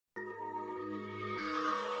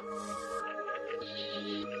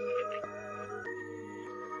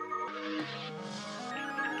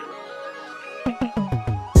Hey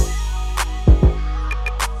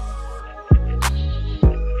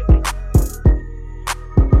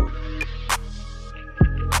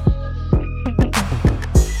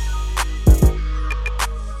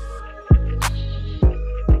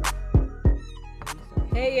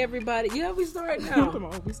everybody, yeah, we start now. Come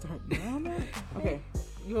on, we start now. Okay,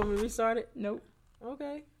 You want me to restart it? nope.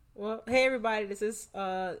 Okay. Well, hey everybody, this is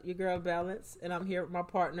your girl Balance, and I'm here with my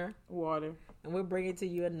partner, Water. and we're bringing to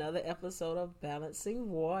you another episode of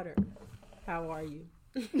Balancing Water. How are you?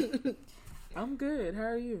 I'm good. How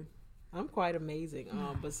are you? I'm quite amazing.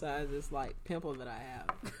 Besides this like pimple that I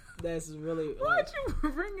have, that's really Why'd you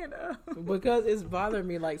bring it up? because it's bothering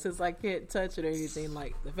me. Like since I can't touch it or anything,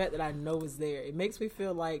 like the fact that I know it's there, it makes me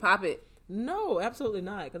feel like Pop it. no, absolutely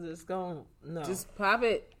not, because it's gone. No, Just pop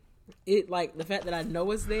it. it like the fact that I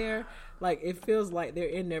know it's there, like it feels like they're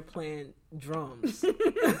in there playing drums.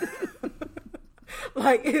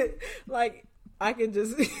 like I can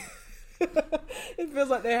just it feels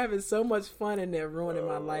like they're having so much fun and they're ruining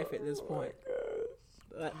my life at this point.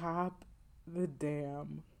 Pop the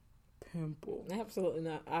damn pimple. Absolutely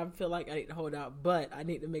not. I feel like I need to hold out, but I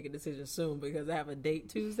need to make a decision soon because I have a date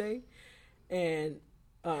Tuesday, and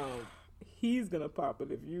He's gonna pop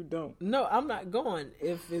it if you don't. no, I'm not going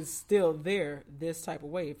if it's still there this type of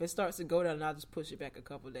way. If it starts to go down, I'll just push it back a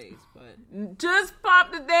couple days. But Just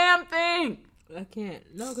pop the damn thing. I can't.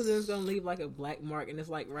 No, because it's going to leave like a black mark, and it's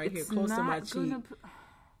like right here close to my cheek.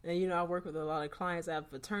 And, you know, I work with a lot of clients. I have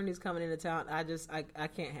fraternities coming into town. I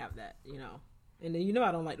can't have that, you know. And then, you know,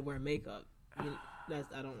 I don't like to wear makeup. I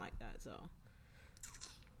don't like that, so.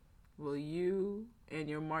 Well, you and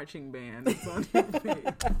your marching band is on your face.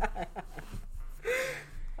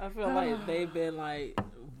 I feel like they've been, like,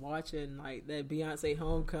 watching, like, that Beyonce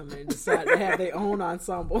Homecoming and decided to have their own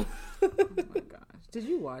ensemble. Oh, my gosh. Did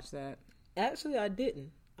you watch that? Actually, I didn't.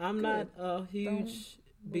 I'm not a huge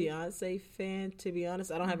Beyonce fan, to be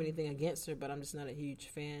honest. I don't have anything against her, but I'm just not a huge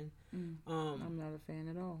fan. I'm not a fan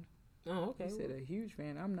at all. Oh, okay. You said a huge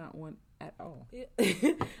fan. I'm not one at all. Yeah.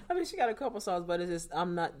 I mean, she got a couple songs, but it's just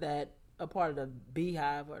I'm not that a part of the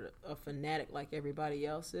Beehive or a fanatic like everybody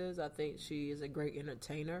else is. I think she is a great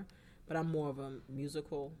entertainer, but I'm more of a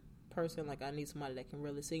musical person. Like I need somebody that can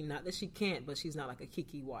really sing. Not that she can't, but she's not like a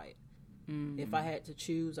Keke White. If I had to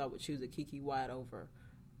choose, I would choose a Keke White over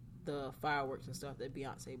the fireworks and stuff that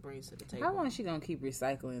Beyonce brings to the table. How long is she gonna keep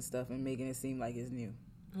recycling stuff and making it seem like it's new?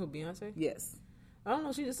 Who, Beyonce? Yes. I don't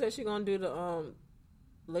know. She just said she's gonna do the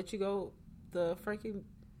Let You Go, the Frankie.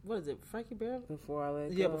 What is it, Frankie Bear? Before I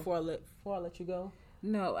let Yeah, go. before I let you go.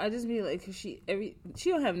 No, I just mean like 'cause she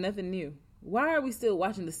don't have nothing new. Why are we still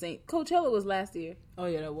watching the same? Coachella was last year. Oh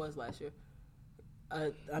yeah, that was last year.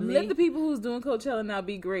 I mean, Let the people who's doing Coachella now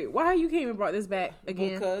be great. Why you came and brought this back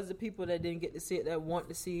again? because the people that didn't get to see it, that want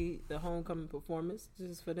to see the homecoming performance, this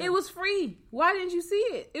is for them. It was free. Why didn't you see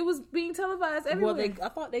it? It was being televised everywhere. well, I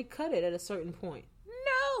thought they cut it at a certain point.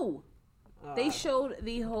 No. They showed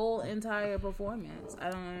the whole entire performance. I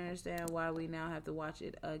don't understand why we now have to watch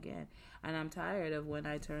it again. And I'm tired of when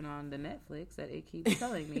I turn on the Netflix that it keeps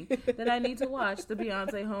telling me that I need to watch the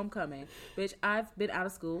Beyonce Homecoming. Bitch, I've been out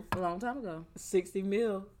of school a long time ago. 60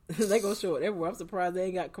 mil. They gonna show it everywhere. I'm surprised they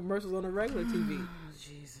ain't got commercials on the regular TV. Oh,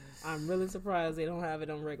 Jesus. I'm really surprised they don't have it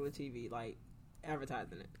on regular TV, like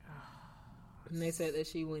advertising it. And they said that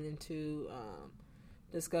she went into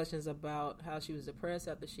discussions about how she was depressed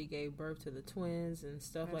after she gave birth to the twins and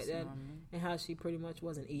stuff like that, and how she pretty much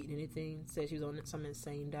wasn't eating anything. Said she was on some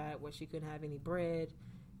insane diet where she couldn't have any bread,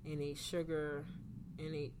 any sugar,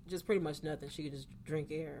 just pretty much nothing. She could just drink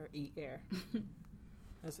air or eat air.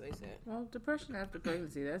 That's what they said. Well, depression after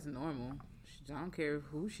pregnancy, that's normal. I don't care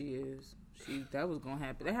who she is. That was going to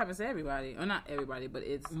happen. That happens to everybody. Or not everybody, but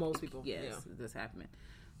it's... Most people. Yes, yeah. this happening.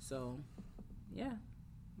 So, yeah.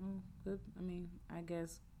 Well, good. I mean, I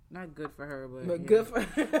guess not good for her, but good for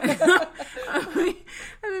her. I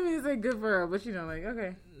didn't mean to say good for her, but you know, like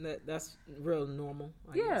okay, that's real normal.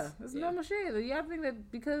 I yeah, guess. it's normal shit. Like, y'all think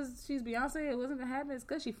that because she's Beyonce, it wasn't gonna happen? It's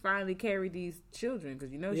because she finally carried these children.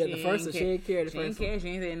 Because you know, she the first one she ain't carried. She ain't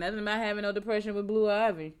saying nothing about having no depression with Blue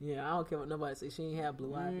Ivy. Yeah, I don't care what nobody says. She ain't have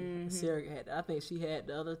Blue Ivy. Sarah had. I think she had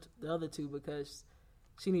the other two because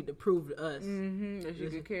she need to prove to us that she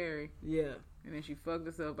could carry. Yeah. And then she fucked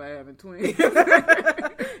herself by having twins.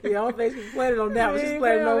 I don't think she's planning on that. She's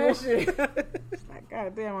planning on that shit. It's like,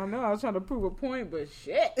 God damn, I know I was trying to prove a point, but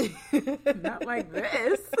shit. Not like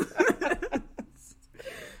this.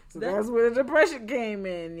 So that's where the depression came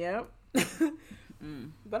in, yep.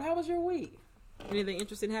 But how was your week? Anything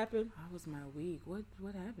interesting happen? How was my week? What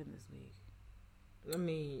happened this week? I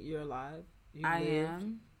mean, you're alive. I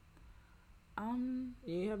am.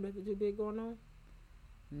 You have nothing too big going on?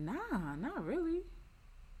 Nah, not really.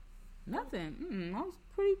 Nothing. I was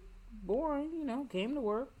pretty boring, you know. Came to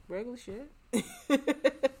work, regular shit.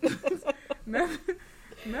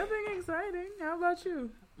 Nothing exciting. How about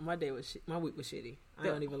you? My week was shitty. I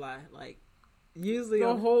don't even lie. Like, usually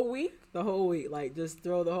The whole week? The whole week. Like, just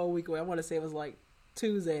throw the whole week away. I want to say it was like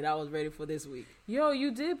Tuesday and I was ready for this week. Yo,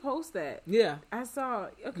 you did post that. Yeah. I saw.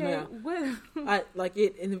 Okay. Yeah. What? I like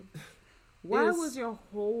it. Why was your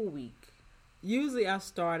whole week? Usually I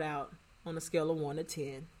start out on a scale of 1 to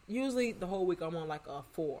 10. Usually the whole week I'm on like a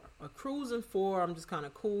 4. A cruising 4. I'm just kind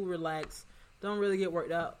of cool, relaxed. Don't really get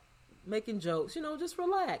worked up. Making jokes. You know, just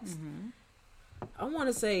relax. Mm-hmm. I want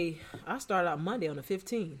to say I started out Monday on the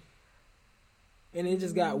 15th. And it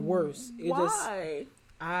just got worse. Why?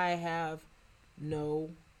 I have no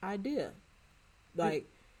idea. Like,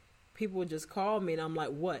 people would just call me and I'm like,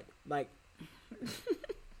 what? Like,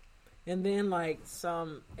 and then like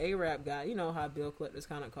some Arab guy, you know how bill collectors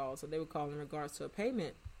kind of call. So they would call in regards to a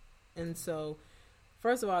payment. And so,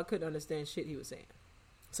 first of all, I couldn't understand shit he was saying.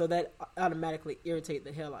 So that automatically irritated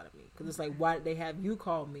the hell out of me. Because it's like, why did they have you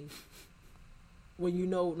call me when you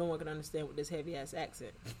know no one can understand with this heavy-ass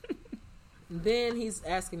accent? Then he's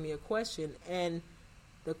asking me a question, and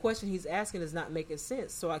the question he's asking is not making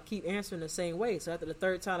sense. So I keep answering the same way. So after the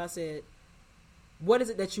third time, I said, what is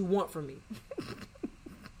it that you want from me?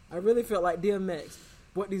 I really felt like DMX.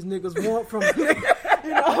 What these niggas want from me.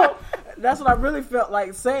 You know? That's what I really felt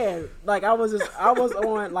like saying. Like, I was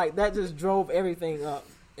on, like, that just drove everything up.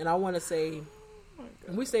 And I want to say,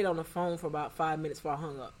 we stayed on the phone for about 5 minutes before I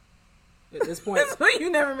hung up. At this point, So you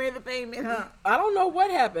never made the payment, huh? I don't know what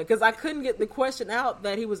happened because I couldn't get the question out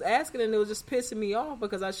that he was asking, and it was just pissing me off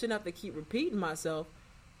because I shouldn't have to keep repeating myself.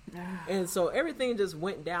 And so everything just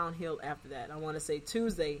went downhill after that. I want to say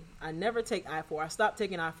Tuesday, I never take I-4. I stopped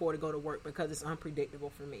taking I-4 to go to work because it's unpredictable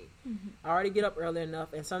for me. Mm-hmm. I already get up early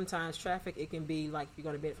enough, and sometimes traffic, it can be like you're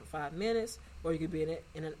going to be in it for 5 minutes or you could be in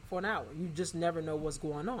it for an hour. You just never know what's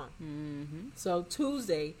going on. Mm-hmm. So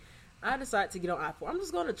Tuesday, I decided to get on I-4. I'm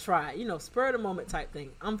just going to try, you know, spur of the moment type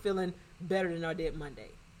thing. I'm feeling better than I did Monday.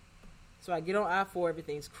 So I get on I-4,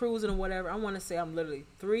 everything's cruising or whatever. I want to say I'm literally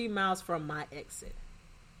 3 miles from my exit.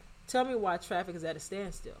 Tell me why traffic is at a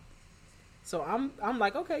standstill. So I'm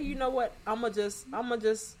like, okay, you know what? I'm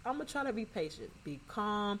gonna try to be patient, be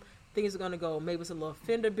calm. Things are gonna go. Maybe it's a little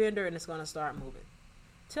fender bender, and it's gonna start moving.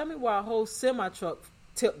 Tell me why a whole semi truck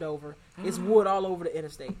tipped over. It's wood all over the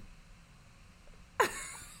interstate.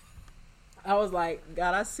 I was like,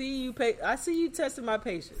 God, I see you testing my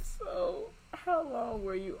patience. So, how long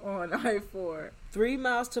were you on I-4? 3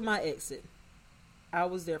 miles to my exit. I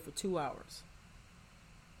was there for 2 hours.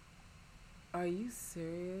 Are you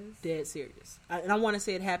serious? Dead serious. And I want to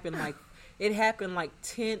say it happened like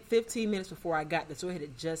 10, 15 minutes before I got there. So it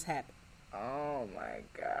had just happened. Oh my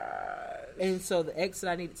God. And so the exit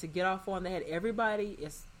I needed to get off on, they had everybody,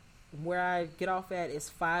 where I get off at is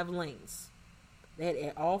 5 lanes. They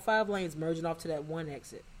had all 5 lanes merging off to that one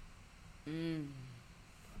exit.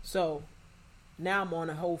 So now I'm on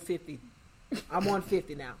a whole 50. I'm on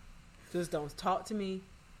 50 now. Just don't talk to me.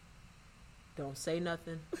 Don't say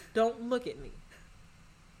nothing. Don't look at me.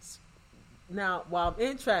 Now, while I'm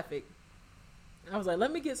in traffic, I was like,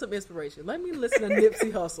 let me get some inspiration. Let me listen to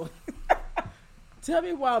Nipsey Hussle. Tell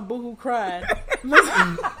me why I'm boohoo crying.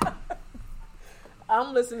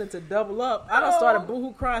 I'm listening to Double Up. I done started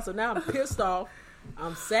boohoo crying, so now I'm pissed off.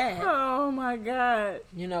 I'm sad. Oh my God.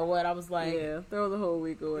 You know what? I was like, yeah, throw the whole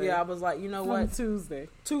week away. Yeah, I was like, you know what?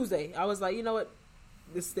 Tuesday. I was like, you know what?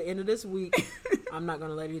 This is the end of this week. I'm not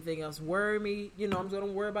going to let anything else worry me. You know, I'm going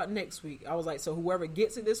to worry about next week. I was like, so whoever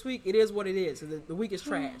gets it this week, it is what it is. So the week is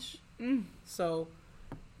trash. So,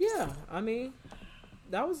 yeah, I mean,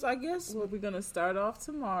 that was, I guess. Well, we're going to start off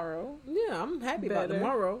tomorrow. Yeah, I'm happy about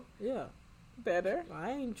tomorrow. Yeah. Better.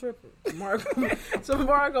 I ain't tripping. Tomorrow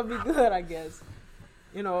going to be good, I guess.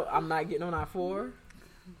 You know, I'm not getting on I-4.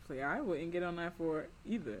 Like, I wouldn't get on that for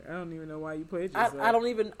either. I don't even know why you played yourself. I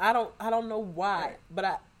don't know why,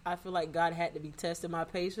 but I feel like God had to be testing my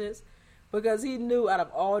patience because he knew out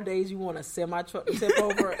of all days you want a semi truck to tip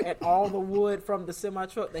over and all the wood from the semi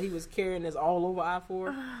truck that he was carrying is all over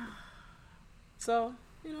I-4. So,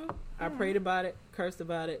 you know, I prayed about it, cursed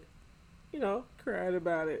about it, you know, cried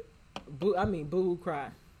about it. Boo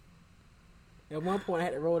cried. At one point I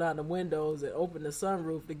had to roll down the windows and open the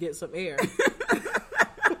sunroof to get some air.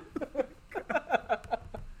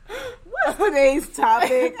 What's today's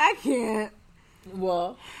topic? I can't.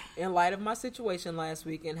 Well, in light of my situation last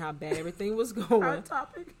week and how bad everything was going. Our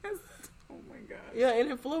topic is, oh my gosh. Yeah, it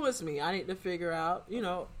influenced me. I need to figure out, you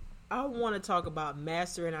know, I want to talk about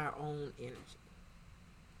mastering our own energy.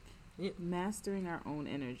 Mastering our own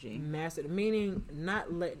energy. Meaning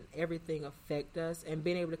not letting everything affect us and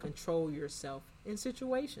being able to control yourself in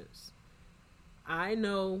situations. I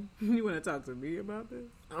know. You want to talk to me about this?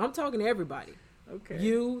 I'm talking to everybody. Okay.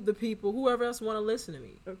 You, the people, whoever else want to listen to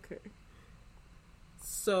me. Okay.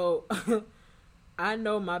 So, I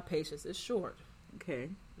know my patience is short. Okay.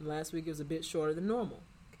 Last week it was a bit shorter than normal.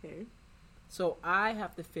 Okay. So I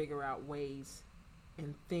have to figure out ways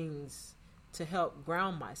and things to help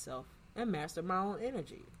ground myself and master my own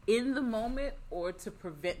energy. In the moment or to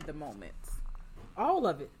prevent the moments? All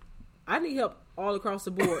of it. I need help all across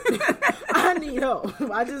the board. I need help.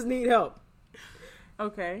 I just need help.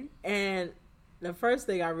 Okay. And the first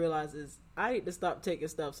thing I realize is I need to stop taking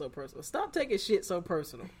stuff so personal. Stop taking shit so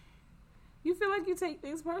personal. You feel like you take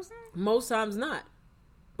things personal? Most times not.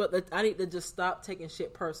 But I need to just stop taking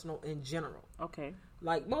shit personal in general. Okay.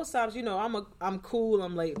 Like most times, you know, I'm cool,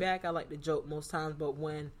 I'm laid back, I like to joke most times, but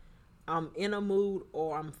when I'm in a mood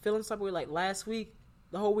or I'm feeling something like last week,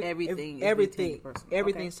 the whole week, everything's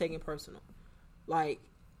taken personal. Like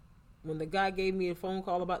when the guy gave me a phone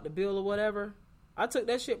call about the bill or whatever, I took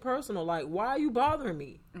that shit personal. Like, why are you bothering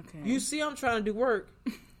me? Okay. You see I'm trying to do work.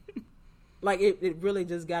 Like it really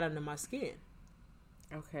just got under my skin.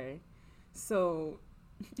 Okay. So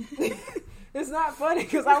it's not funny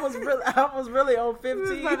because I was really on 15. This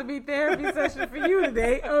is about to be therapy session for you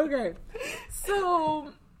today. Okay.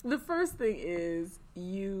 So the first thing is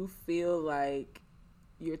you feel like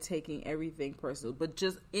you're taking everything personal, but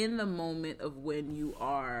just in the moment of when you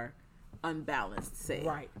are unbalanced, say.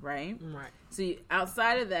 Right. Right? Right. So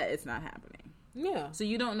outside of that, it's not happening. Yeah. So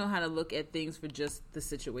you don't know how to look at things for just the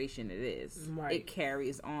situation it is. Right. It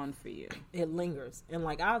carries on for you. It lingers. And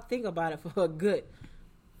like I'll think about it for a good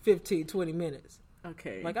 15, 20 minutes.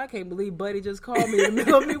 Okay. Like I can't believe Buddy just called me in the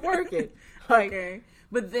middle of me working. Like, okay.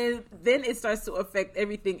 But then it starts to affect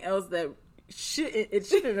everything else that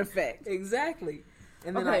shouldn't affect. Exactly.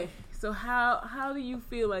 And then okay. So how do you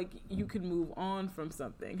feel like you can move on from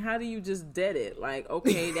something? How do you just dead it? Like,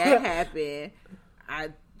 okay, that happened. I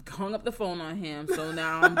hung up the phone on him, so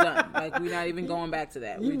now I'm done. Like, we're not even going back to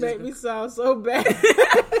that. You make me sound so bad.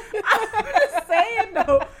 I'm just saying,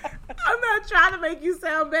 though. I'm not trying to make you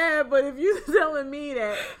sound bad, but if you're telling me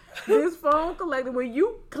that this phone collector, when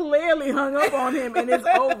you clearly hung up on him and it's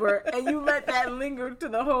over, and you let that linger to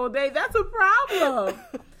the whole day, that's a problem.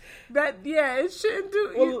 It shouldn't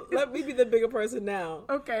do. Well, let me be the bigger person now.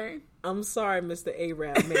 Okay. I'm sorry, Mr.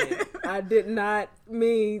 Arab man. I did not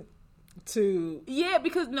mean to. Yeah,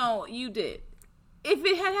 because no, you did. If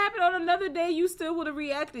it had happened on another day, you still would have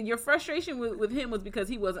reacted. Your frustration with him was because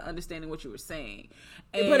he wasn't understanding what you were saying.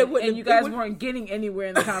 And, and you guys weren't getting anywhere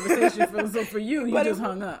in the conversation. So for you just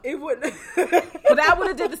hung up. It wouldn't. But I would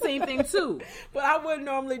have did the same thing too. But I wouldn't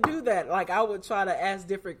normally do that. Like I would try to ask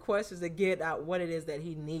different questions to get out what it is that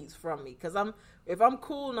he needs from me. Because if I'm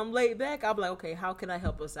cool and I'm laid back, I'll be like, okay, how can I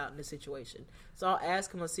help us out in this situation? So I'll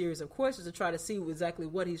ask him a series of questions to try to see exactly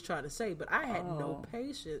what he's trying to say. But I had no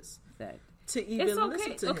patience to even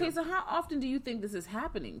listen to him. Okay, so how often do you think this is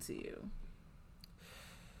happening to you?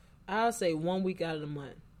 I'll say 1 week out of the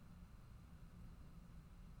month.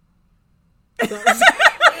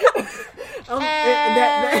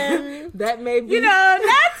 That may be, not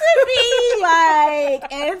to be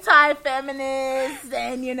like anti-feminist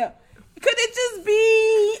and could it just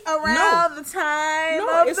be around the time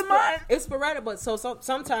of the month? It's sporadic, but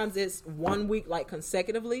sometimes it's 1 week like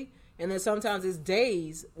consecutively, and then sometimes it's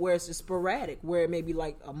days where it's just sporadic, where it may be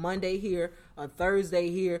like a Monday here, a Thursday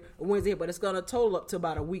here, a Wednesday here, but it's gonna total up to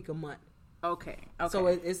about a week a month. Okay. So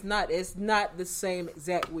it's not the same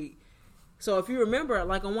exact week. So if you remember,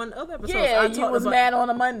 like on one other episode, you was mad on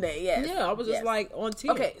a Monday. Yes. Yeah, I was just like on TV.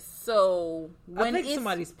 Okay, so I think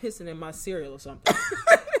somebody's pissing in my cereal or something.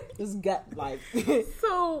 It's got like.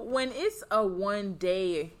 So when it's a 1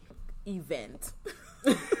 day event,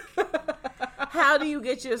 how do you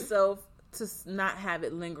get yourself to not have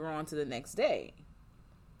it linger on to the next day?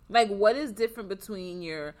 Like, what is different between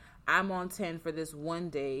your I'm on 10 for this 1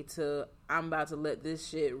 day to I'm about to let this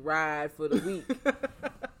shit ride for the week?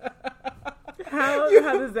 How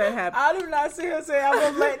does that happen? I do not see her say I'm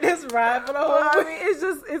gonna let this ride for the whole week. I mean, it's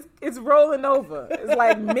just it's rolling over. It's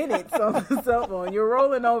like minutes on the cell phone. You're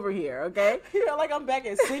rolling over here, okay? You know, like I'm back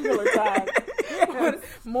at singular time. Yes.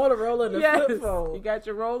 Motorola and the flip phone. You got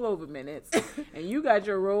your rollover minutes, and you got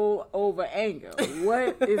your rollover anger.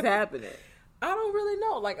 What is happening? I don't really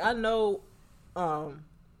know. Like I know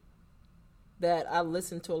that I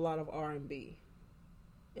listen to a lot of R&B,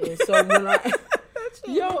 and so when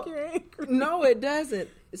no, it doesn't.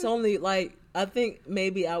 It's only like I think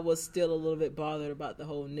maybe I was still a little bit bothered about the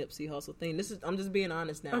whole Nipsey Hussle thing. I'm just being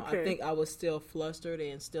honest now. Okay. I think I was still flustered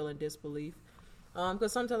and still in disbelief.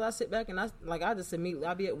 Because sometimes I sit back and I just immediately,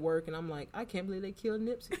 I'll be at work and I'm like, I can't believe they killed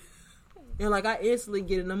Nipsey. And like, I instantly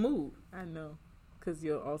get in the mood. I know. Because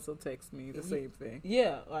you'll also text me the same thing.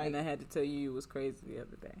 Yeah. Like, and I had to tell you it was crazy the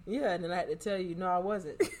other day. Yeah, and then I had to tell you, no, I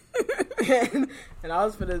wasn't. and I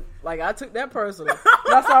was I took that personal.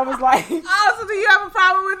 That's why I was like, oh, so do you have a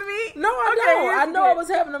problem with me? No, I don't. I know I was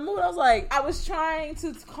having a mood. I was like, I was trying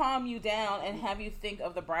to calm you down and have you think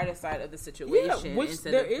of the brighter side of the situation. Yeah, which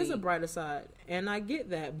there is a brighter side, and I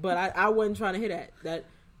get that, but I wasn't trying to hear that.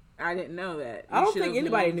 I didn't know that. I don't think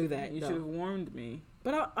anybody knew that. You should have warned me.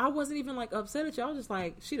 But I wasn't even like upset at you. I was just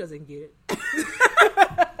like, she doesn't get it.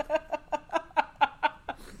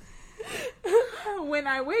 When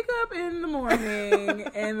I wake up in the morning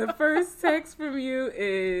and the first text from you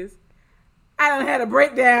is, I done had a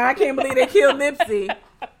breakdown. I can't believe they killed Nipsey.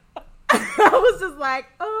 I was just like,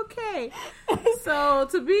 okay. So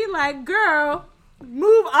to be like, girl,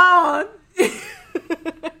 move on.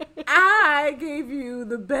 I gave you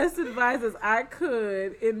the best advice as I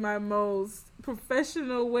could in my most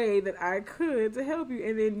professional way that I could to help you,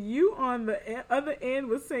 and then you on the other end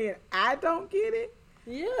was saying I don't get it.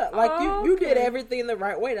 Yeah, like you did everything the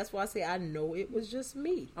right way. That's why I say I know it was just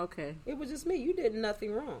me. Okay, it was just me. You did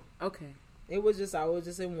nothing wrong. Okay, it was just I was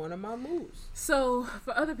just in one of my moods. So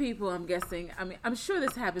for other people, I'm guessing. I mean, I'm sure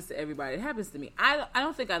this happens to everybody. It happens to me. I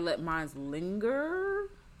don't think I let mine linger.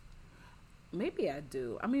 Maybe I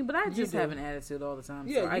do. I mean, but I just have an attitude all the time.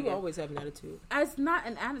 Yeah, so you always have an attitude. It's not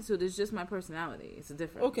an attitude. It's just my personality. It's a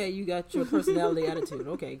difference. Okay, you got your personality attitude.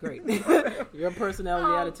 Okay, great. Your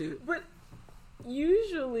personality attitude. But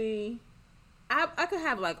usually, I could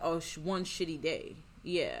have like one shitty day.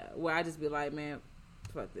 Yeah, where I just be like, man,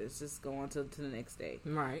 fuck this. Just go on to the next day.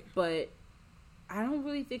 Right. But I don't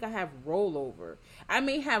really think I have rollover. I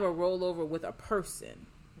may have a rollover with a person.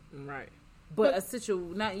 Right. But a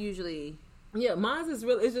situation, not usually... Yeah, mine is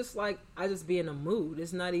really, it's just like, I just be in a mood.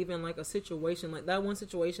 It's not even like a situation, like that one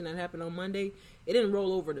situation that happened on Monday, it didn't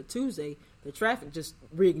roll over to Tuesday. The traffic just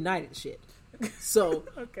reignited shit. So,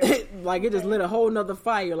 like it just lit a whole nother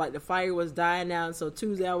fire. Like the fire was dying down. So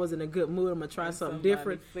Tuesday I was in a good mood. I'm going to try something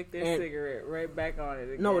different. Flick their cigarette right back on it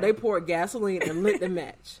again. No, they poured gasoline and lit the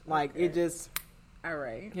match. Like it just, all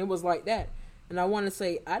right. It was like that. And I want to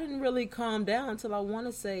say, I didn't really calm down until I want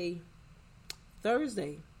to say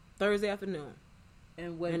Thursday afternoon.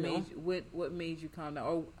 And what made you calm down?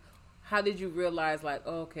 Or how did you realize, like,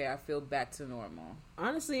 oh, okay, I feel back to normal?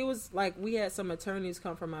 Honestly, it was like we had some attorneys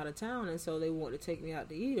come from out of town, and so they wanted to take me out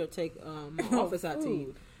to eat or take my office out to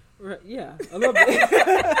eat. Right, yeah, a little bit.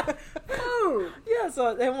 Food. Yeah,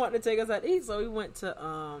 so they wanted to take us out to eat, so we went to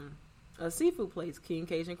a seafood place, King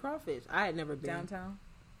Cajun Crawfish. I had never been. Downtown?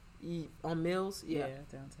 On Mills? Yeah,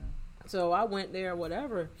 downtown. So I went there,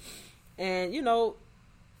 whatever. And, you know,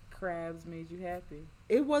 crabs made you happy.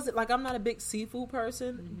 It wasn't like I'm not a big seafood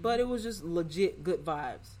person, but it was just legit good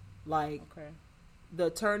vibes. Like the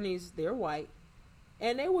attorneys, they're white,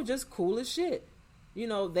 and they were just cool as shit. You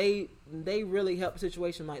know, they really helped the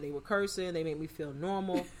situation. Like they were cursing, they made me feel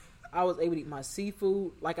normal. I was able to eat my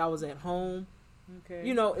seafood like I was at home. Okay,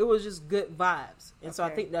 you know, it was just good vibes, and so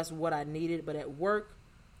I think that's what I needed. But at work.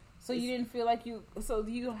 So you didn't feel like you... So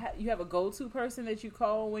do you have a go-to person that you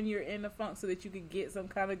call when you're in the funk so that you could get some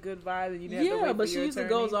kind of good vibe and you didn't have to wait but for she your usually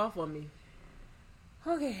goes off on me.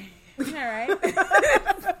 Okay. All right.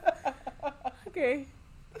 Okay.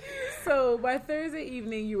 So by Thursday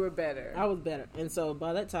evening, you were better. I was better. And so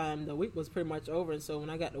by that time, the week was pretty much over. And so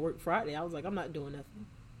when I got to work Friday, I was like, I'm not doing nothing.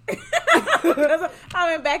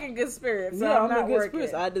 I went back in good spirits. So I'm not in good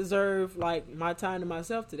spirits. I deserve like my time to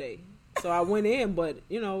myself today. So I went in, but,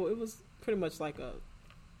 you know, it was pretty much like an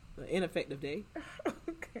ineffective day.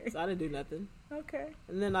 Okay. So I didn't do nothing. Okay.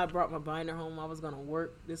 And then I brought my binder home. I was going to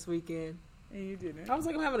work this weekend. And you didn't. I was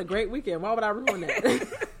like, I'm having a great weekend. Why would I ruin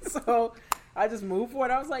that? So I just moved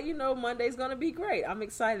forward. I was like, you know, Monday's going to be great. I'm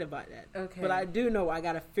excited about that. Okay. But I do know I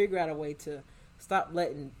got to figure out a way to stop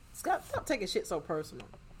taking shit so personal.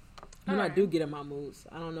 When I do get in my moods.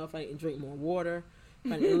 I don't know if I can drink more water.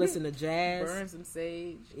 If I can listen to jazz. Burn some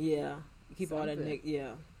sage. Yeah. Keep all that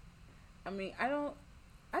yeah. I mean, I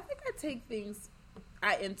think I take things,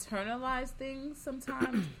 I internalize things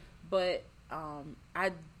sometimes, but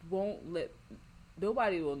I won't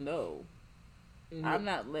nobody will know. Mm-hmm. I'm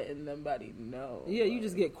not letting nobody know. Yeah, you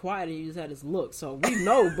just get quiet and you just have this look. So we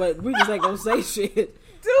know, but we just ain't gonna say shit.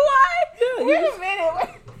 Do I? Yeah, wait a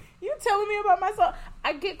minute. You telling me about myself?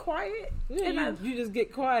 I get quiet. Yeah, you just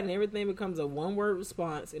get quiet and everything becomes a one-word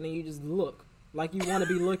response, and then you just look. like you want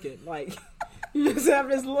to be looking. Like you just have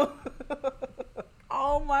this look.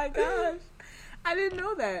 Oh my gosh, I didn't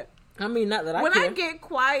know that. I mean, not that When care. I get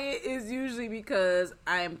quiet is usually because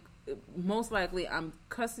I'm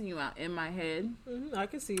cussing you out in my head. Mm-hmm, I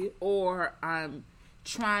can see it. Or I'm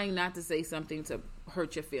trying not to say something to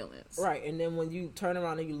hurt your feelings. Right, and then when you turn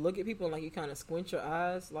around and you look at people and like you kind of squint your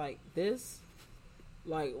eyes like this,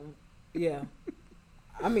 like, yeah.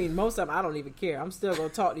 I mean, most of the time I don't even care. I'm still going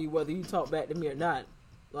to talk to you whether you talk back to me or not.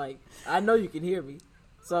 Like, I know you can hear me,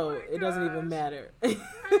 so it doesn't even matter. I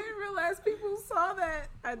didn't realize people saw that.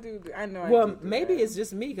 I do. I know. Well, maybe it's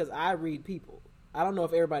just me because I read people. I don't know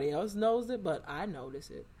if everybody else knows it, but I notice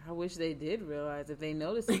it. I wish they did realize. If they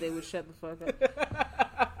noticed it, they would shut the fuck up.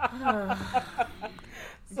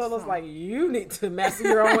 So it's like you need to master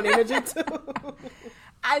your own energy too.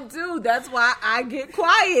 I do. That's why I get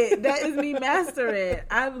quiet. That is me mastering.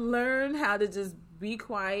 I've learned how to just be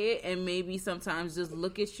quiet and maybe sometimes just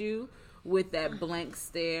look at you with that blank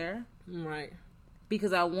stare. Right.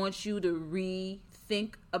 Because I want you to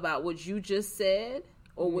rethink about what you just said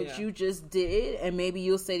or what you just did. And maybe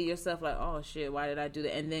you'll say to yourself like, oh shit, why did I do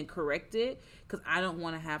that? And then correct it. Because I don't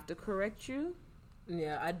want to have to correct you.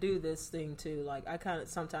 Yeah, I do this thing too. Like, I kind of,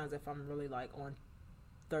 sometimes if I'm really like on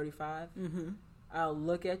 35, I'll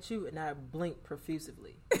look at you and I blink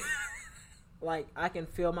profusively. Like, I can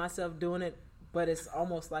feel myself doing it, but it's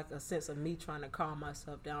almost like a sense of me trying to calm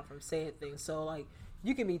myself down from saying things. So, like,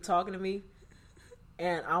 you can be talking to me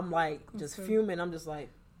and I'm like just fuming. I'm just like,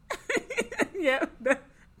 yeah.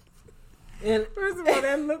 and first of all,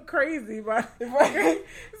 that look crazy, but right.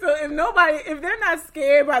 So if they're not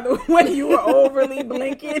scared by the way you were overly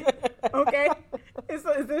blinking, okay, is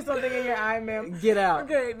there something in your eye, ma'am? Get out.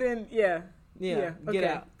 Okay, then yeah, get okay.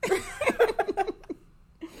 out.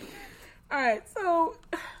 All right, so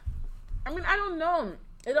I mean, I don't know.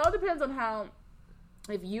 It all depends on how.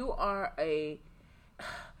 If you are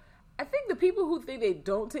I think the people who think they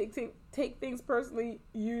don't take things personally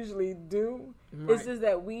usually do. Right. It's just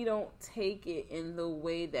that we don't take it in the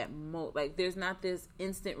way that like there's not this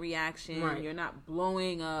instant reaction. Right. You're not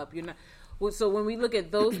blowing up. You're not. So when we look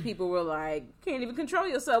at those people, we're like, can't even control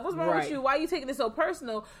yourself. What's wrong with you? Why are you taking it so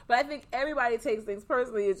personal? But I think everybody takes things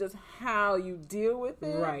personally. It's just how you deal with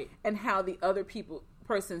it, right? And how the other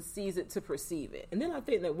person sees it to perceive it. And then I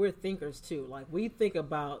think that we're thinkers too. Like, we think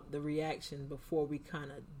about the reaction before we kind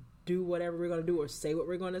of do whatever we're going to do or say what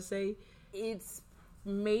we're going to say. It's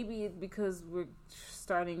maybe because we're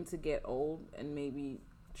starting to get old and maybe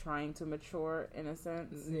trying to mature in a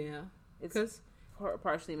sense. Yeah, it's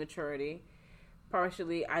partially maturity.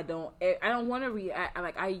 Partially, I don't want to react.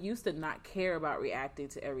 Like, I used to not care about reacting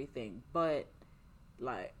to everything, but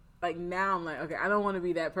like now I'm like, okay, I don't want to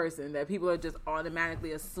be that person that people are just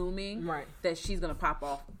automatically assuming that she's gonna pop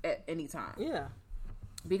off at any time. Yeah,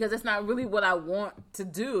 because it's not really what I want to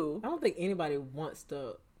do. I don't think anybody wants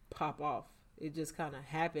to pop off. It just kind of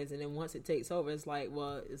happens, and then once it takes over, it's like,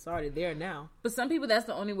 well, it's already there now. But some people, that's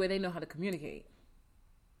the only way they know how to communicate.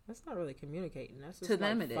 That's not really communicating. That's just to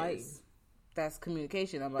them. It fighting. Is. That's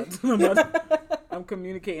communication. I'm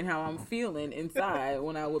communicating how I'm feeling inside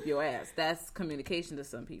when I whoop your ass. That's communication to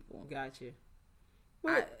some people. Gotcha.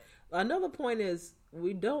 Well, another point is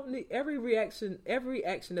we don't need every reaction. Every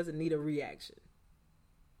action doesn't need a reaction.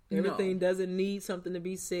 Everything doesn't need something to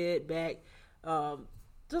be said back.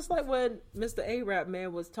 Just like when Mr. A-Rap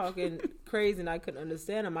man was talking crazy and I couldn't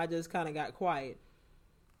understand him, I just kind of got quiet.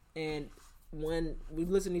 And when we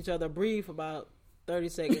listened to each other breathe for about 30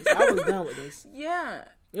 seconds, I was done with this. Yeah.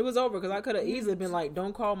 It was over because I could have easily been like,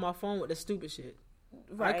 don't call my phone with the stupid shit.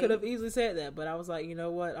 Right. I could have easily said that, but I was like, you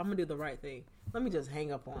know what? I'm going to do the right thing. Let me just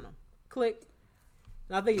hang up on him. Click.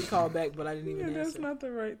 And I think he called back, but I didn't even answer. That's not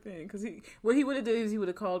the right thing. Because what he would have done is he would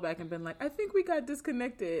have called back and been like, I think we got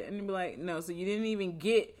disconnected. And he'd be like, no, so you didn't even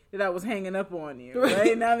get that I was hanging up on you.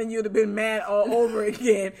 Right? Now then you'd have been mad all over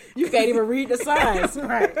again. You can't even read the signs.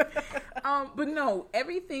 Right. But no,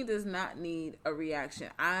 everything does not need a reaction.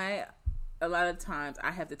 A lot of times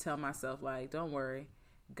I have to tell myself, like, don't worry,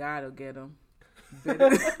 God will get them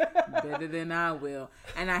better than I will.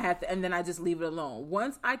 And then I just leave it alone.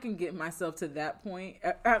 Once I can get myself to that point,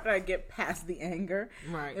 after I get past the anger,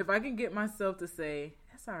 right? If I can get myself to say,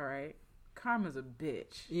 that's all right, karma's a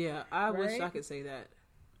bitch. Yeah, I wish I could say that.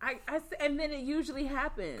 And then it usually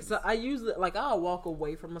happens. So I usually, like, I'll walk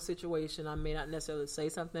away from a situation. I may not necessarily say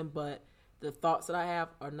something, but the thoughts that I have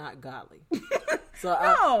are not godly. So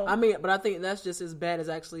no. I mean, but I think that's just as bad as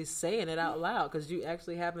actually saying it out loud, because you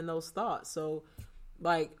actually having those thoughts. So,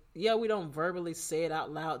 like, yeah, we don't verbally say it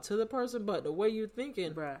out loud to the person, but the way you're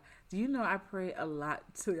thinking, bruh, Do you know I pray a lot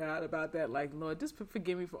to God about that? Like, Lord, just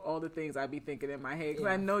forgive me for all the things I be thinking in my head. Because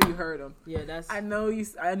I know you heard them. Yeah, I know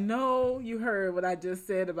you heard what I just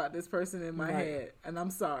said about this person in my head. And I'm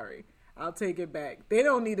sorry. I'll take it back. They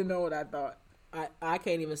don't need to know what I thought. I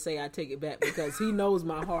can't even say I take it back because he knows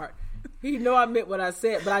my heart. He know I meant what I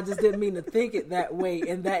said, but I just didn't mean to think it that way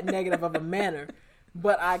in that negative of a manner.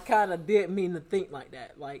 But I kind of did mean to think like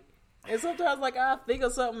that. Like, and sometimes like I think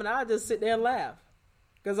of something and I just sit there and laugh.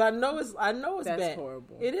 Because I know it's That's bad. That's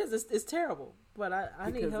horrible. It is. It's terrible. But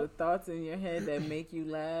I need help. Because the thoughts in your head that make you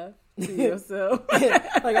laugh to yourself.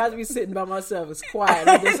 Like I just be sitting by myself. It's quiet.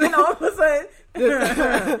 And all of a sudden.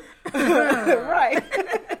 Right.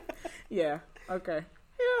 Yeah. Okay.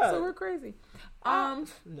 Yeah. So we're crazy.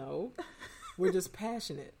 No. We're just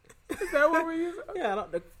passionate. Is that what we're using? Yeah.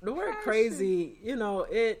 The word crazy,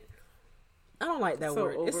 I don't like that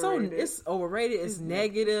word. Overrated. It's overrated. It's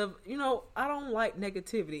negative. I don't like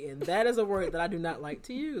negativity, and that is a word that I do not like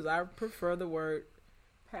to use. I prefer the word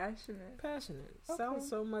passionate. Okay. Sounds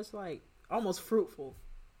so much like almost fruitful.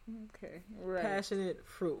 Okay, right. Passionate,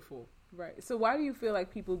 fruitful. Right. So why do you feel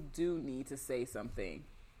like people do need to say something?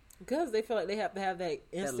 Because they feel like they have to have that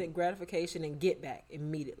instant gratification and get back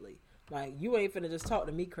immediately. Like, you ain't finna just talk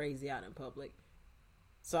to me crazy out in public.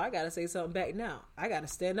 So I gotta say something back now. I gotta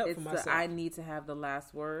stand up for myself. I need to have the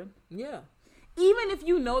last word. Yeah. Even if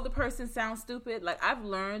you know the person sounds stupid, like I've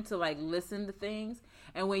learned to like listen to things,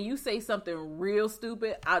 and when you say something real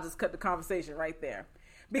stupid, I'll just cut the conversation right there.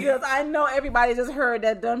 Because I know everybody just heard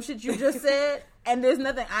that dumb shit you just said, and there's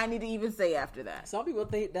nothing I need to even say after that. Some people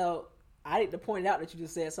think though, I need to point out that you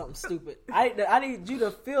just said something stupid. I need you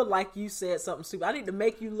to feel like you said something stupid. I need to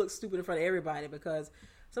make you look stupid in front of everybody, because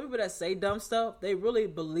some people that say dumb stuff, they really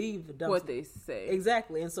believe the dumb what stuff. they say.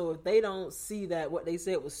 Exactly. And so if they don't see that what they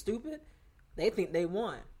said was stupid, they think they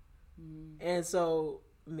won. And so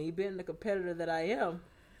me being the competitor that I am,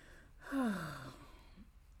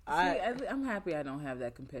 I'm happy I don't have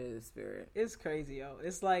that competitive spirit. It's crazy, yo.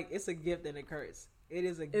 It's like, it's a gift and a curse. It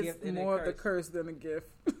is a gift and a curse. It's more of the curse than a gift.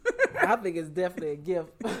 I think it's definitely a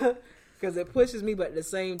gift. Because it pushes me, but at the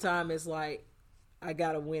same time, it's like, I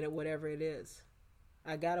got to win at whatever it is.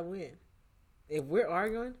 I got to win. If we're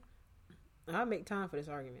arguing, I'll make time for this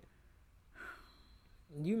argument.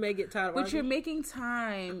 You may get tired of arguing. But you're making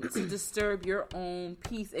time to disturb your own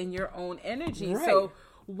peace and your own energy. Right. So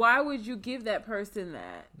why would you give that person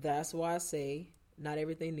that? That's why I say not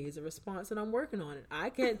everything needs a response, and I'm working on it. I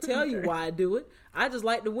can't tell you why I do it. I just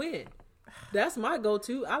like to win. That's my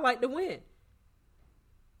go-to. I like to win.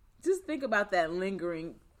 Just think about that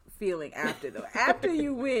lingering feeling after, though. After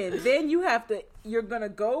you win, then you're going to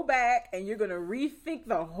go back and you're going to rethink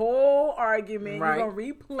the whole argument. Right. You're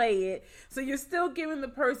going to replay it. So you're still giving the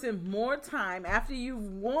person more time. After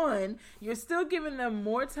you've won, you're still giving them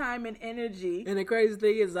more time and energy. And the crazy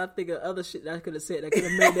thing is, I think of other shit that I could have said that could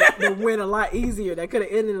have made the win a lot easier. That could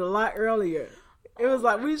have ended a lot earlier. It was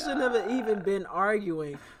like, we shouldn't have even been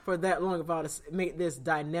arguing for that long if I would have made this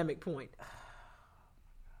dynamic point.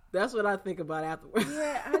 That's what I think about afterwards.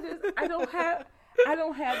 Yeah, I don't have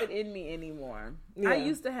it in me anymore. Yeah. I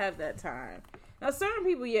used to have that time. Now, certain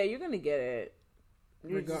people, you're gonna get it.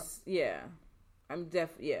 But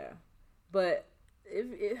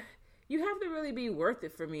if you have to really be worth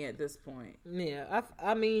it for me at this point. Yeah,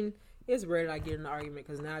 I mean, it's rare that I get in an argument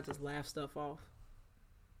because now I just laugh stuff off.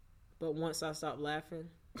 But once I stop laughing,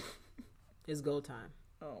 it's go time.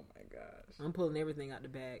 Oh my gosh, I'm pulling everything out the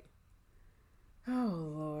bag. Oh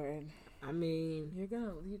Lord. I mean, you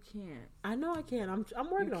can't. I know I can. I'm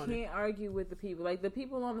working on it. You can't argue with the people. Like the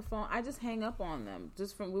people on the phone, I just hang up on them.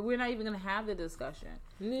 We're not even going to have the discussion.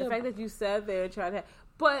 Yeah. The fact that you sat there and tried to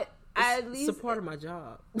but at least it's a part of my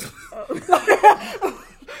job. Oh. You know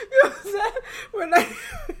what I'm saying? We're not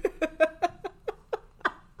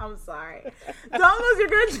I'm sorry. Don't lose your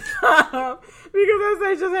good job because I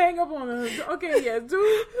say just hang up on them. Okay, yeah,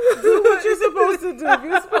 do what you're supposed to do. If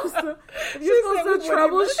you're supposed to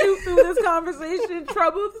troubleshoot through this conversation,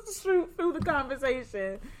 troubleshoot through the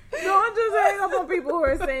conversation. Don't just hang up on people who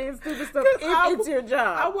are saying stupid stuff if it's your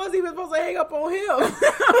job. I wasn't even supposed to hang up on him.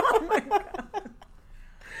 Oh my God.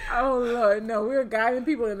 Oh Lord, no, we're guiding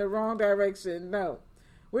people in the wrong direction. No.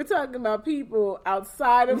 We're talking about people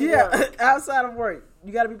outside of work. Outside of work.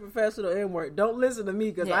 You got to be professional in work. Don't listen to me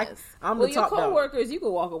because I'm the top dog. Your coworkers, you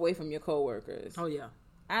can walk away from your coworkers. Oh yeah.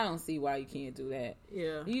 I don't see why you can't do that.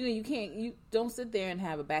 Yeah. You can't. You don't sit there and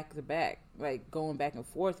have a back to back, like going back and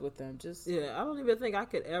forth with them. I don't even think I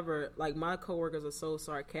could ever. Like my coworkers are so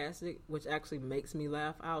sarcastic, which actually makes me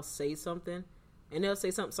laugh. I'll say something, and they'll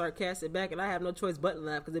say something sarcastic back, and I have no choice but to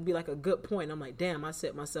laugh because it'd be like a good point. I'm like, damn, I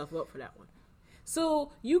set myself up for that one.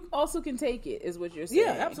 So you also can take it, is what you're saying?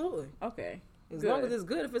 Yeah, absolutely. Okay. As long as it's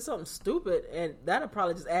good. If it's something stupid, and that'll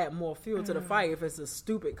probably just add more fuel to the fire if it's a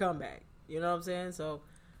stupid comeback. You know what I'm saying? So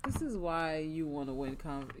this is why you want to win.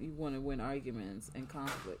 You want to win arguments and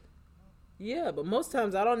conflict. Yeah, but most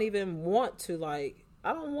times I don't even want to, like,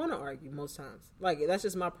 I don't want to argue most times. Like, that's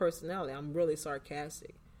just my personality. I'm really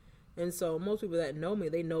sarcastic. And so most people that know me,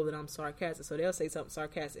 they know that I'm sarcastic. So they'll say something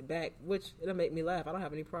sarcastic back, which it'll make me laugh. I don't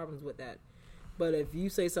have any problems with that. But if you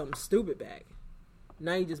say something stupid back,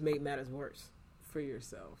 now you just make matters worse. For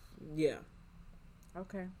yourself. Yeah.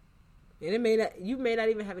 Okay. And you may not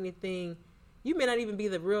even have anything, you may not even be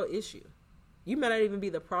the real issue. You may not even be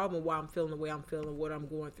the problem why I'm feeling the way I'm feeling, what I'm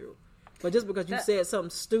going through. But just because you said something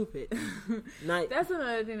stupid. That's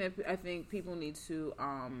another thing that I think people need to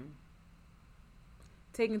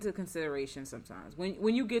take into consideration sometimes.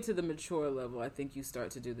 When you get to the mature level, I think you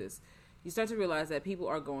start to do this. You start to realize that people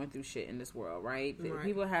are going through shit in this world, right?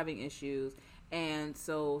 People are having issues. And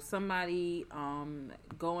so somebody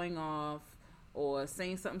going off or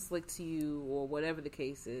saying something slick to you or whatever the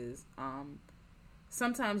case is,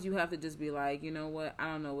 sometimes you have to just be like, you know what? I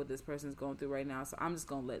don't know what this person's going through right now, so I'm just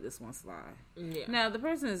going to let this one slide. Yeah. Now, the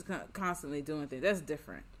person is constantly doing things. That's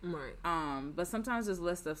different. Right. But sometimes just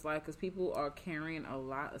let stuff slide because people are carrying a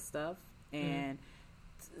lot of stuff, and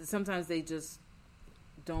sometimes they just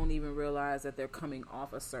don't even realize that they're coming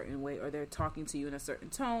off a certain way or they're talking to you in a certain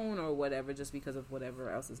tone or whatever just because of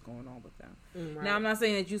whatever else is going on with them. Right. Now, I'm not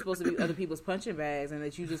saying that you're supposed to be other people's punching bags and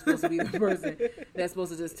that you're just supposed to be the person that's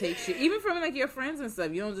supposed to just take shit. Even from, like, your friends and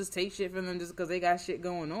stuff. You don't just take shit from them just because they got shit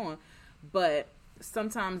going on. But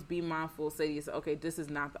sometimes be mindful. Say to yourself, okay, this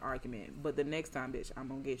is not the argument. But the next time, bitch, I'm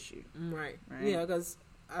going to get you. Right. Yeah, because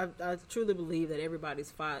I truly believe that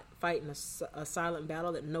everybody's fighting a silent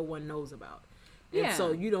battle that no one knows about. And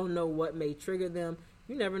so you don't know what may trigger them.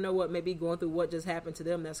 You never know what may be going through what just happened to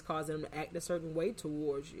them that's causing them to act a certain way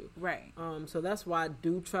towards you. Right. So that's why I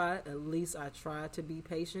do try, at least I try to be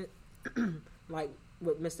patient. Like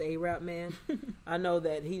with Mr. A-Rap man, I know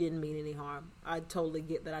that he didn't mean any harm. I totally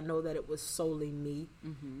get that. I know that it was solely me.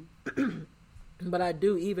 Mm-hmm. But I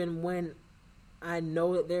do, even when I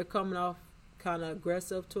know that they're coming off kind of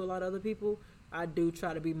aggressive to a lot of other people, I do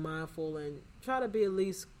try to be mindful and try to be at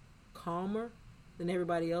least calmer than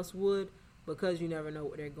everybody else would, because you never know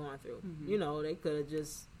what they're going through. Mm-hmm. You know, they could have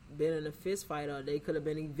just been in a fist fight or they could have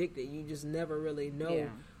been evicted. You just never really know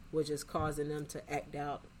which is causing them to act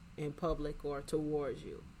out in public or towards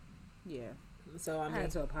you. Yeah. So I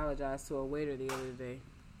had to apologize to a waiter the other day.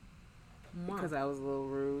 Why? Because I was a little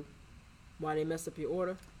rude. Why they messed up your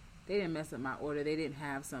order? They didn't mess up my order. They didn't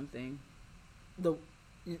have something.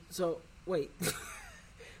 So wait.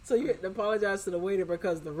 So you apologize to the waiter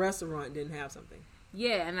because the restaurant didn't have something?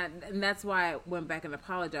 Yeah, and that's why I went back and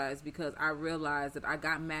apologized, because I realized that I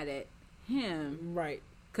got mad at him. Right.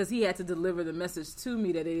 Because he had to deliver the message to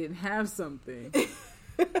me that they didn't have something.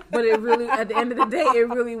 But it really, at the end of the day, it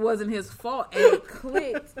really wasn't his fault. And it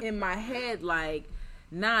clicked in my head like,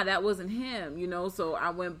 nah, that wasn't him, you know? So I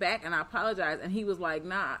went back and I apologized. And he was like,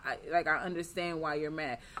 nah, I understand why you're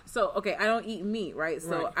mad. So, okay, I don't eat meat, right?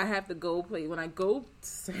 So I have to go when I go to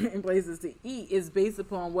certain places to eat, it's based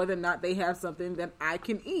upon whether or not they have something that I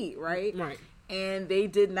can eat, right? Right. And they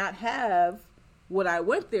did not have what I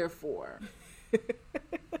went there for.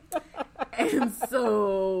 And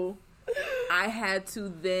so I had to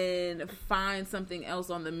then find something else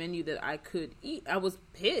on the menu that I could eat. I was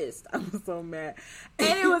pissed. I was so mad.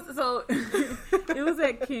 And it was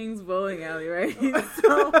at King's Bowling Alley, right?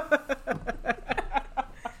 So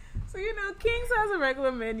you know, King's has a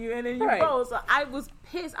regular menu and then you bowl. So I was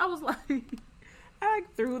pissed. I was like, I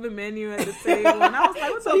threw the menu at the table and I was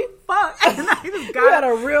like, what the fuck? And I just got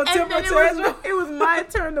a real temper tantrum. It was my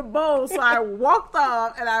turn to bowl. So I walked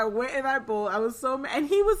off and I went and I bowled. I was so mad. And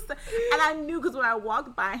I knew, because when I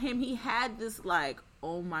walked by him, he had this like,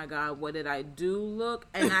 oh my God, what did I do look?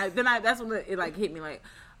 And that's when it like hit me like,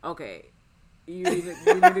 okay, you need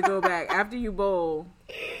to go back after you bowl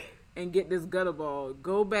and get this gutter ball.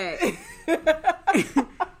 Go back.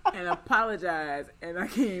 And apologize. And I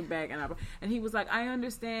came back and he was like, I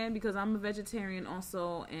understand, because I'm a vegetarian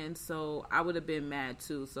also, and so I would have been mad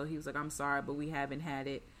too. So he was like, I'm sorry, but we haven't had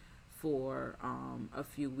it for a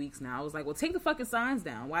few weeks now. I was like, well, take the fucking signs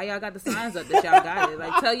down. Why y'all got the signs up that y'all got it?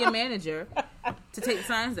 Like, tell your manager to take the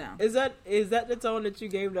signs down. Is that the tone that you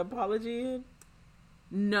gave the apology in?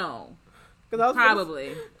 No.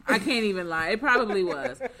 Probably. I can't even lie. It probably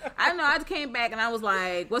was. I don't know. I came back and I was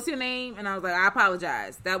like, what's your name? And I was like, I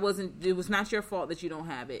apologize. It was not your fault that you don't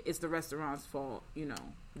have it. It's the restaurant's fault, you know.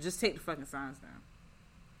 Just take the fucking signs down.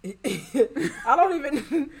 I don't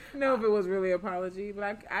even know if it was really an apology,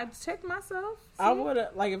 but I checked myself. See? I would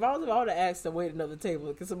have, like, if I would have asked to wait another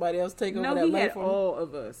table, could somebody else take over that lane? No, he lane had for me? all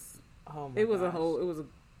of us. Oh my It was gosh. it was a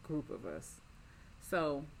group of us.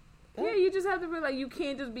 So, yeah, you just have to realize you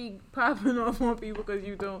can't just be popping off on people because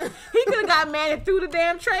you don't. He could have got mad and threw the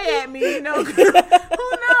damn tray at me, you know. Who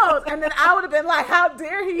knows? And then I would have been like, how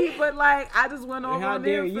dare he? But, like, I just went over How on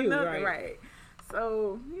there dare for you, nothing. right.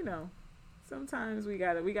 So, you know, sometimes we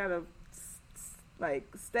gotta like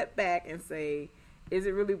step back and say, is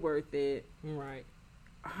it really worth it? Right.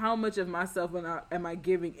 How much of myself am I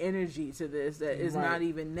giving energy to this that is Right. not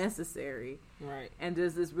even necessary? Right. And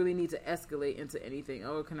does this really need to escalate into anything?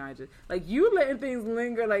 Or can I just, like, you letting things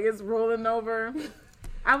linger like it's rolling over?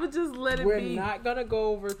 I would just let it We're be. not gonna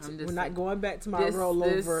go over. We're not going back to my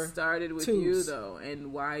rollover. This started with twos. you though,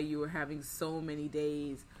 and why you were having so many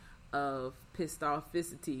days of pissed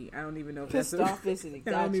officity. I don't even know if Pissed that's officity.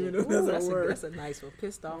 I don't even know if that's a word. That's a nice one.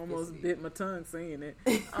 Pissed off. I almost bit my tongue saying it.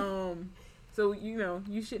 So, you know,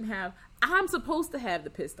 you shouldn't have. I'm supposed to have the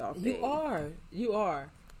pissed off day. You are,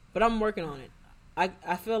 but I'm working on it.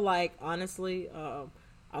 I feel like, honestly,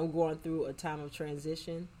 I'm going through a time of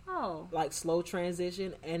transition, Oh, like slow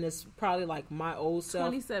transition, and it's probably like my old self.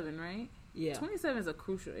 27, right? Yeah, 27 is a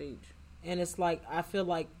crucial age. and it's like I feel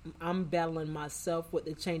like I'm battling myself with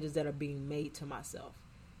the changes that are being made to myself,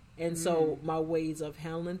 and so my ways of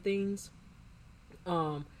handling things,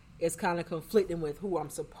 it's kind of conflicting with who I'm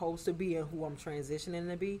supposed to be and who I'm transitioning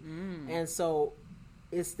to be, and so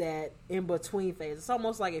it's that in between phase. It's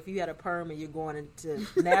almost like if you had a perm and you're going into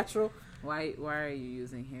natural. Why are you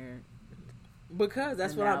using hair Because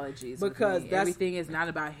that's analogies? what I'm. Because with me? that's Everything is not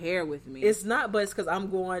about hair with me. It's not, but it's because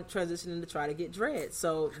I'm going transitioning to try to get dreads.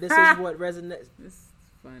 So this is what resonates. This is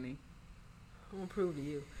funny. I'm gonna prove to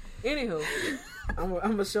you. Anywho, I'm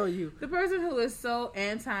gonna show you. The person who is so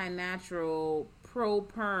anti-natural,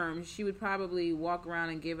 pro-perm, she would probably walk around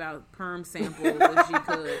and give out perm samples if she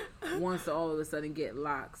could, once to all of a sudden get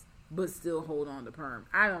locks, but still hold on to perm.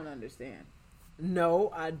 I don't understand.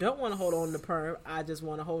 No, I don't want to hold on to perm. I just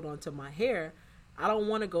want to hold on to my hair. I don't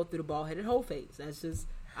want to go through the bald-headed whole phase. That's just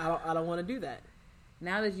I don't want to do that.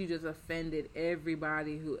 Now that you just offended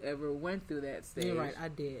everybody who ever went through that stage. You're right. I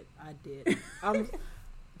did.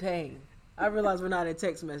 Dang. I realize we're not in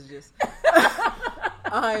text messages.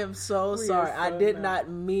 I am so sorry. I did not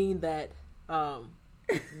mean that.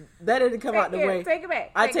 That didn't come out the way. Take it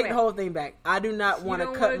back. I take the whole thing back. I do not want to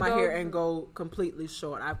don't cut wanna my go hair and go completely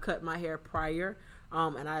short. I've cut my hair prior,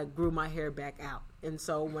 and I grew my hair back out. And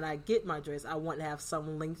so when I get my dress, I want to have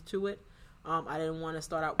some length to it. I didn't want to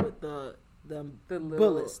start out with the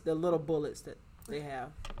little bullets that they have.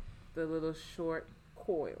 The little short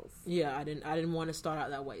coils. Yeah, I didn't want to start out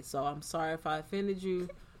that way. So I'm sorry if I offended you.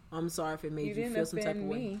 I'm sorry if it made you feel some type of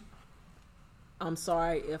way. I'm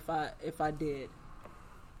sorry if I did.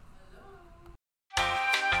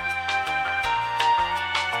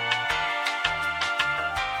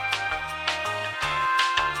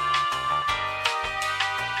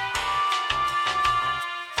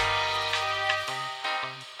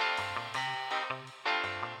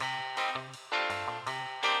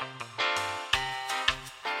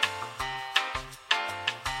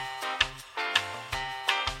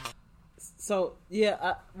 So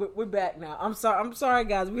yeah, we're back now. I'm sorry,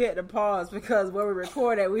 guys. We had to pause because where we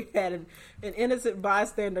recorded, we had an innocent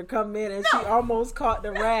bystander come in, and she almost caught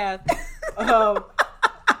the wrath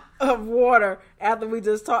of water after we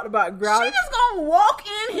just talked about ground. She just gonna walk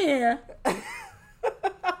in here and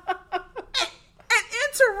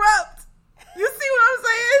interrupt. You see what I'm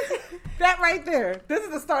saying? That right there. This is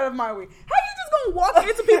the start of my week. How you just gonna walk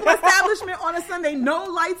into people's establishment on a Sunday, no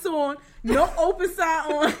lights on, no open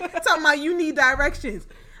sign on, talking about you need directions?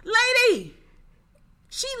 Lady,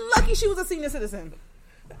 she lucky she was a senior citizen.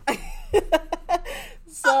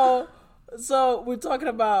 So we're talking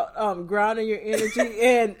about grounding your energy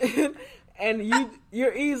and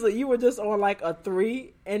you were just on like a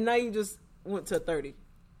 3 and now you just went to 30.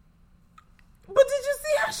 But did you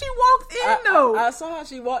see how she walked in though? I saw how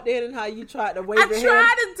she walked in and how you tried to wave your hand. I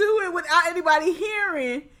tried to do it without anybody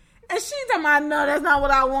hearing, and she told me, "No, that's not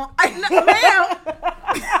what I want." Ma'am.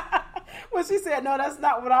 When she said, "No, that's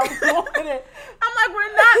not what I wanted," I'm like,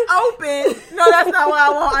 "We're not open." No, that's not what I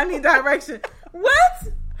want. I need direction. What?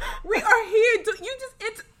 We are here.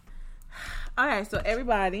 It's all right. So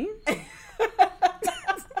everybody.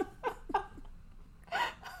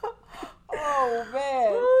 Oh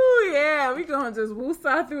man. Ooh, yeah, we gonna just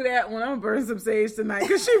woosah through that one. I'm gonna burn some sage tonight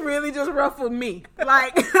because she really just ruffled me.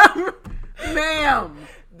 Like, ma'am.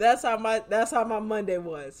 That's how my Monday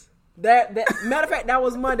was. That matter of fact, that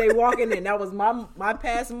was Monday walking in. That was my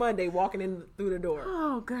past Monday walking in through the door.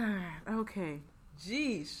 Oh God. Okay.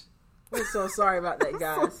 Jeez. We're so sorry about that,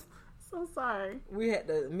 guys. So sorry. We had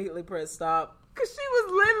to immediately press stop. Because she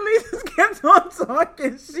was literally just kept on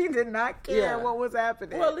talking. She did not care what was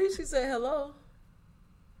happening. Well, at least she said hello.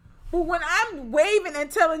 But when I'm waving and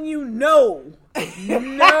telling you no,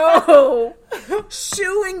 no,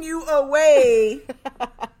 shooing you away,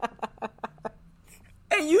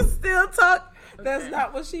 and you still talk. That's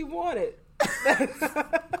not what she wanted.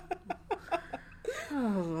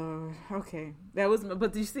 Oh, Lord. Okay. That was,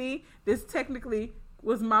 but you see, this technically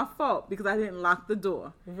was my fault because I didn't lock the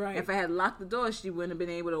door. Right. If I had locked the door, she wouldn't have been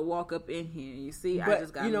able to walk up in here. You see, But I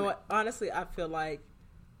just got. You know what? Honestly, I feel like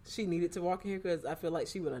she needed to walk in here because I feel like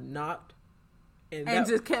she would have knocked and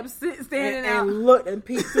just kept standing out and looked and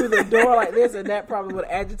peeked through the door like this, and that probably would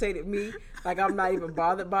have agitated me. Like I'm not even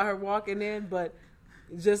bothered by her walking in, but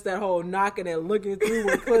just that whole knocking and looking through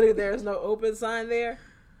when clearly there's no open sign there,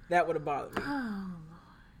 that would have bothered me. Oh.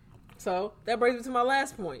 So that brings me to my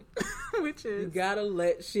last point, Which is you gotta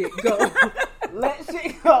let shit go. Let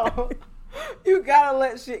shit go. You gotta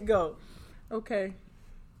let shit go. okay.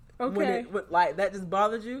 When like that just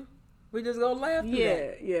bothered you, we just gonna laugh through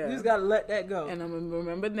that. Yeah. You just gotta let that go. And I'm gonna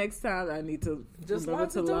remember next time I need to Just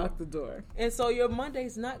remember to lock the door. And so your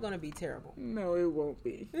Monday's not gonna be terrible. No, it won't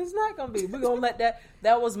be. It's not gonna be. We're gonna let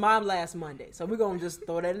that was my last Monday. So we're gonna just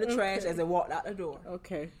throw that in the trash as it walked out the door.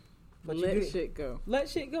 Okay. But Let shit go. Let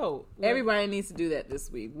shit go. Everybody needs to do that this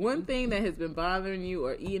week. One thing that has been bothering you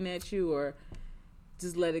or eating at you, or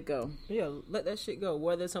just let it go. Yeah, let that shit go.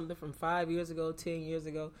 Whether it's something from 5 years ago, 10 years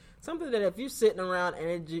ago, something that if you're sitting around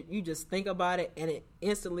and you just think about it and it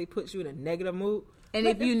instantly puts you in a negative mood. And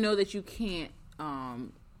if you know that you can't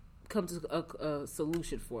come to a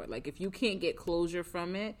solution for it, like if you can't get closure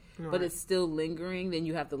from it, but it's still lingering, then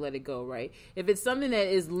you have to let it go, right? If it's something that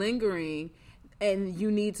is lingering and you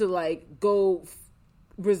need to like go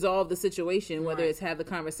resolve the situation, whether it's have the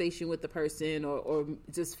conversation with the person or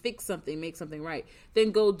just fix something, make something right, then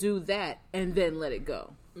go do that and then let it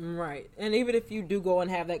go. Right. And even if you do go and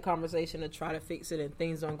have that conversation to try to fix it and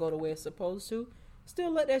things don't go the way it's supposed to, still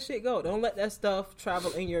let that shit go. Don't let that stuff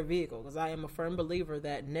travel in your vehicle, because I am a firm believer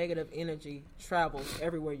that negative energy travels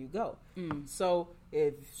everywhere you go. So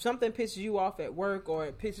if something pisses you off at work or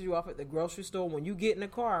it pisses you off at the grocery store, when you get in the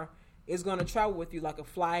car, it's going to travel with you like a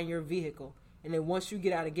fly in your vehicle. And then once you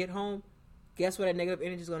get out and get home, guess what that negative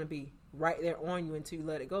energy is going to be? Right there on you until you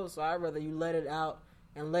let it go. So I'd rather you let it out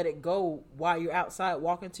and let it go while you're outside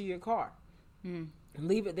walking to your car. And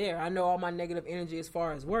leave it there. I know all my negative energy as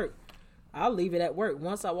far as work. I'll leave it at work.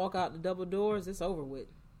 Once I walk out the double doors, it's over with.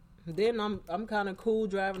 Then I'm kind of cool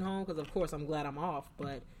driving home because, of course, I'm glad I'm off.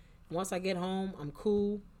 But once I get home, I'm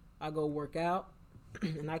cool. I go work out.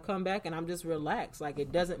 And I come back and I'm just relaxed. Like,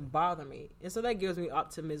 it doesn't bother me. And so that gives me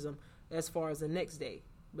optimism as far as the next day,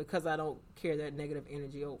 because I don't carry that negative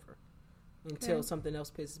energy over until something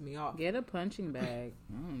else pisses me off. Get a punching bag.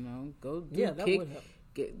 I don't know. Go do that would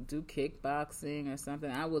help. Do kickboxing or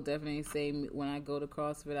something. I will definitely say when I go to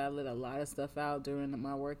CrossFit, I let a lot of stuff out during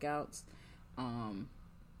my workouts.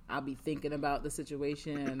 I'll be thinking about the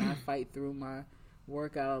situation and I fight through my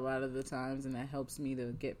workout a lot of the times, and that helps me to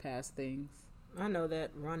get past things. I know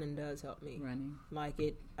that running does help me. Running. Like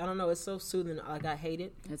it, I don't know, it's so soothing. Like I hate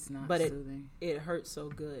it. It's not but soothing. It hurts so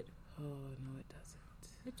good. Oh, no, it doesn't.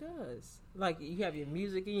 It does. Like you have your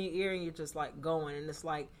music in your ear and you're just like going, and it's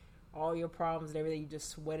like all your problems and everything, you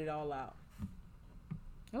just sweat it all out.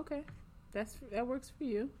 Okay. That works for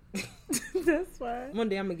you. That's fine. One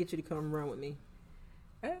day I'm going to get you to come run with me.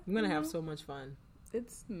 I'm going to have so much fun.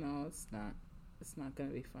 It's not. It's not going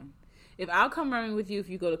to be fun. If I'll come running with you if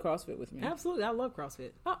you go to CrossFit with me. Absolutely. I love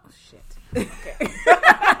CrossFit. Oh, shit. Okay.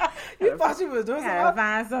 You thought you was doing something?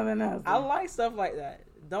 Find something else. I like stuff like that.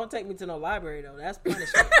 Don't take me to no library, though. That's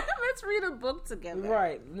punishment. Let's read a book together.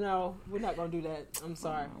 Right. No, we're not going to do that. I'm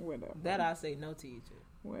sorry. Whatever. That I say no to you to.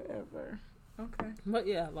 Whatever. Okay. But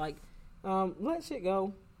yeah, like, let shit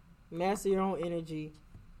go. Master your own energy.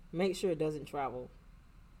 Make sure it doesn't travel.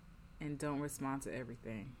 And don't respond to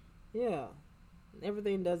everything. Yeah.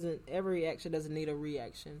 Every action doesn't need a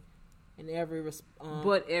reaction. And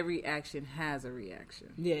but every action has a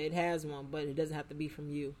reaction. Yeah, it has one, but it doesn't have to be from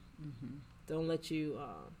you. Mm-hmm. Don't let you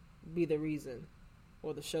be the reason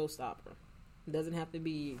or the showstopper. It doesn't have to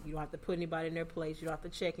be you. You don't have to put anybody in their place. You don't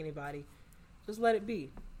have to check anybody. Just let it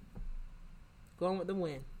be. Going with the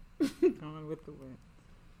wind. Going with the wind.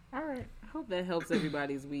 All right. I hope that helps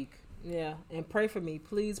everybody's week. Yeah, and pray for me.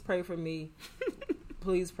 Please pray for me.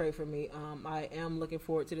 Please pray for me. I am looking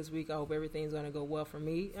forward to this week. I hope everything's going to go well for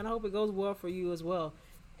me, and I hope it goes well for you as well.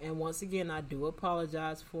 And once again, I do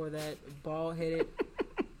apologize for that bald-headed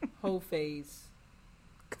whole face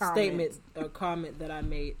statement or comment that I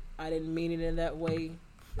made. I didn't mean it in that way.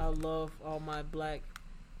 I love all my black,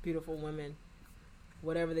 beautiful women.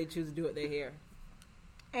 Whatever they choose to do with their hair.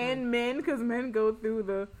 And men, because men go through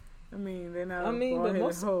the... I mean, they're not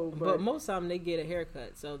but most of them, they get a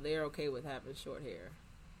haircut, so they're okay with having short hair.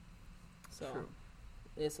 So, true.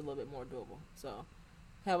 It's a little bit more doable. So,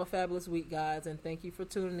 have a fabulous week, guys, and thank you for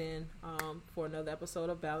tuning in for another episode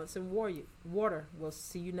of Balance and Water. We'll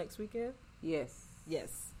see you next weekend. Yes.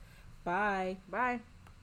 Bye. Bye.